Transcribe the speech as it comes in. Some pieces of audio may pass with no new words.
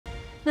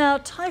Now,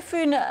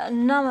 Typhoon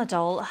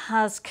Nanmadol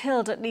has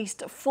killed at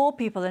least 4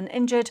 people and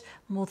injured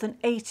more than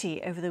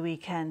 80 over the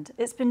weekend.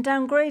 It's been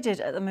downgraded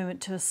at the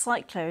moment to a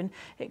cyclone.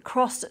 It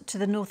crossed to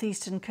the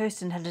northeastern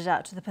coast and headed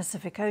out to the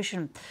Pacific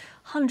Ocean.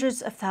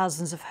 Hundreds of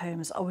thousands of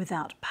homes are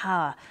without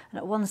power, and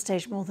at one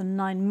stage more than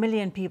 9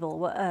 million people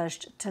were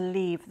urged to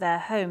leave their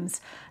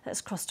homes.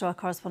 Let's cross to our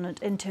correspondent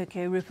in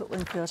Tokyo, Rupert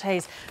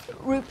Wingfield-Hayes.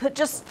 Rupert,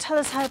 just tell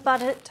us how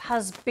bad it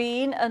has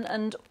been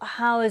and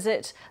how is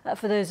it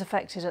for those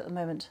affected at the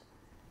moment?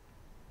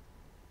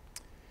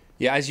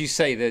 Yeah, as you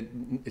say, the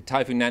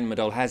Typhoon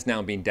Nanmadol has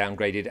now been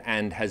downgraded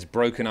and has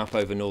broken up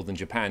over northern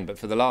Japan. But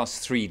for the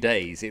last 3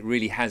 days, it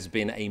really has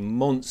been a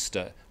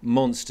monster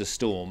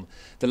storm,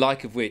 the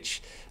like of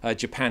which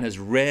Japan has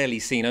rarely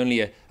seen,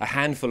 only a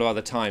handful of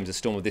other times a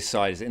storm of this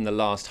size in the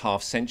last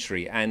half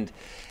century. And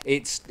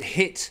it's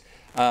hit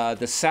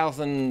the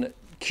southern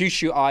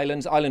Kyushu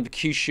island of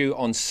Kyushu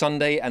on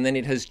Sunday, and then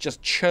it has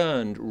just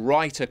churned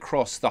right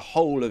across the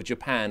whole of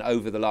Japan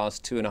over the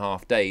last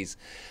 2.5 days,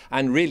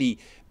 and really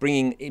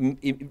bringing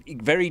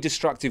very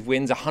destructive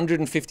winds,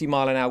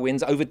 150-mile-an-hour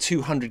winds, over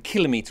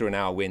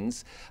 200-kilometre-an-hour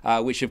winds,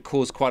 which have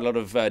caused quite a lot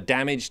of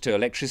damage to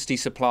electricity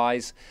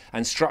supplies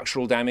and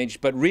structural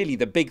damage. But really,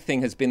 the big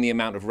thing has been the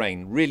amount of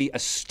rain. Really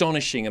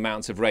astonishing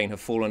amounts of rain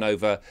have fallen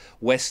over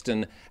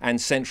western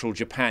and central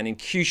Japan. In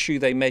Kyushu,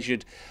 they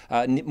measured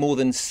more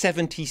than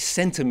 70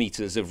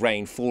 centimetres of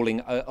rain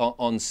falling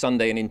on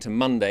Sunday and into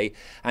Monday.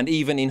 And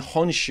even in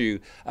Honshu,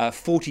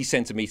 40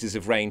 centimetres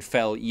of rain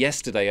fell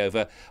yesterday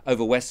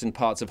over western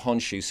parts of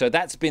Honshu. So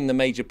that's been the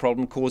major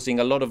problem,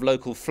 causing a lot of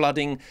local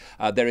flooding.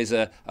 There is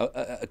a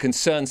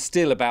concern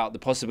still about the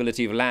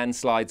possibility of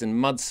landslides and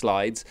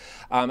mudslides.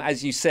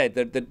 As you said,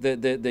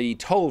 the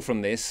toll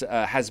from this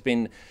has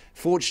been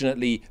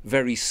fortunately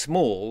very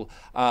small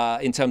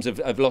in terms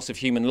of loss of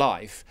human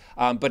life,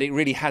 but it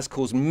really has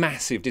caused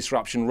massive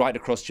disruption right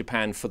across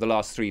Japan for the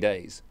last 3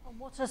 days.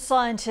 What are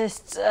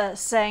scientists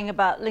saying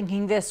about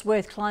linking this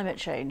with climate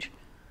change?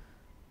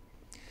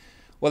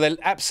 Well, they're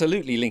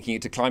absolutely linking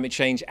it to climate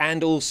change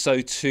and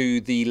also to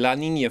the La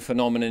Nina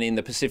phenomenon in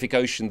the Pacific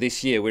Ocean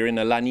this year. We're in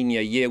a La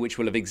Nina year which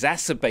will have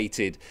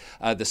exacerbated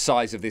the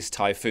size of this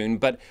typhoon.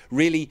 But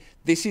really,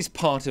 this is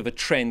part of a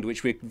trend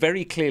which we're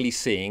very clearly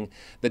seeing.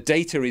 The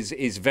data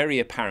is very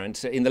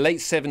apparent. In the late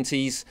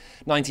 70s,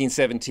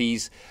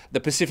 1970s, the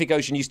Pacific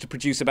Ocean used to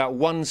produce about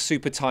 1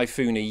 super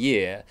typhoon a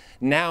year.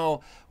 Now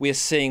we're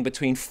seeing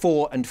between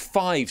 4 and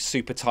 5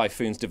 super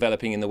typhoons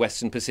developing in the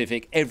Western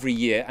Pacific every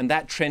year, and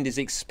that trend is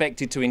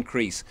expected to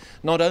increase.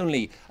 Not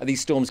only are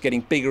these storms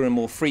getting bigger and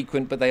more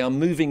frequent, but they are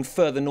moving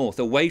further north,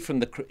 away from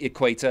the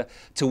equator,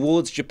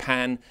 towards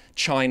Japan,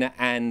 China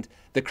and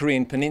the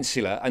Korean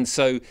Peninsula. And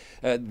so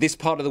this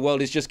part of the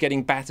world is just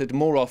getting battered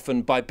more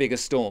often by bigger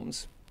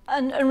storms.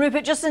 And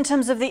Rupert, just in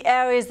terms of the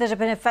areas that have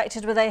been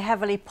affected, were they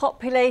heavily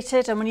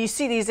populated? And when you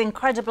see these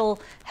incredible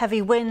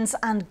heavy winds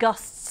and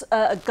gusts,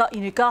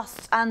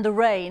 gusts and the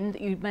rain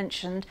that you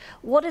mentioned,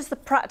 what is the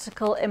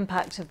practical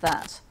impact of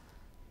that?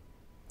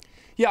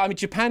 Yeah, I mean,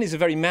 Japan is a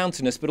very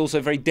mountainous but also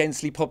very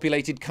densely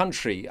populated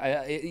country.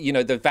 You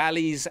know, the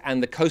valleys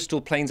and the coastal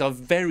plains are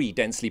very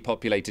densely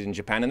populated in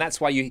Japan, and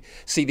that's why you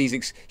see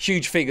these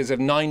huge figures of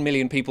 9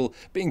 million people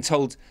being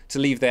told to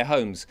leave their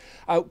homes.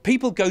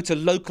 People go to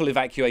local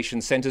evacuation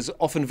centres,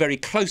 often very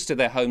close to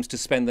their homes, to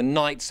spend the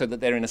night so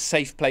that they're in a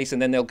safe place,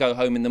 and then they'll go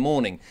home in the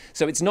morning.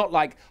 So it's not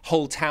like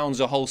whole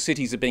towns or whole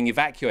cities are being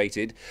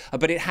evacuated,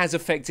 but it has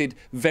affected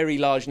very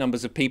large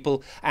numbers of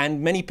people,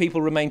 and many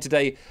people remain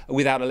today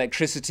without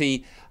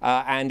electricity.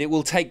 And it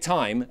will take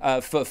time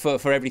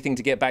for everything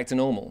to get back to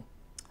normal.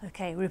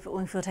 OK, Rupert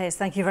Wingfield-Hayes,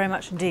 thank you very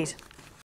much indeed.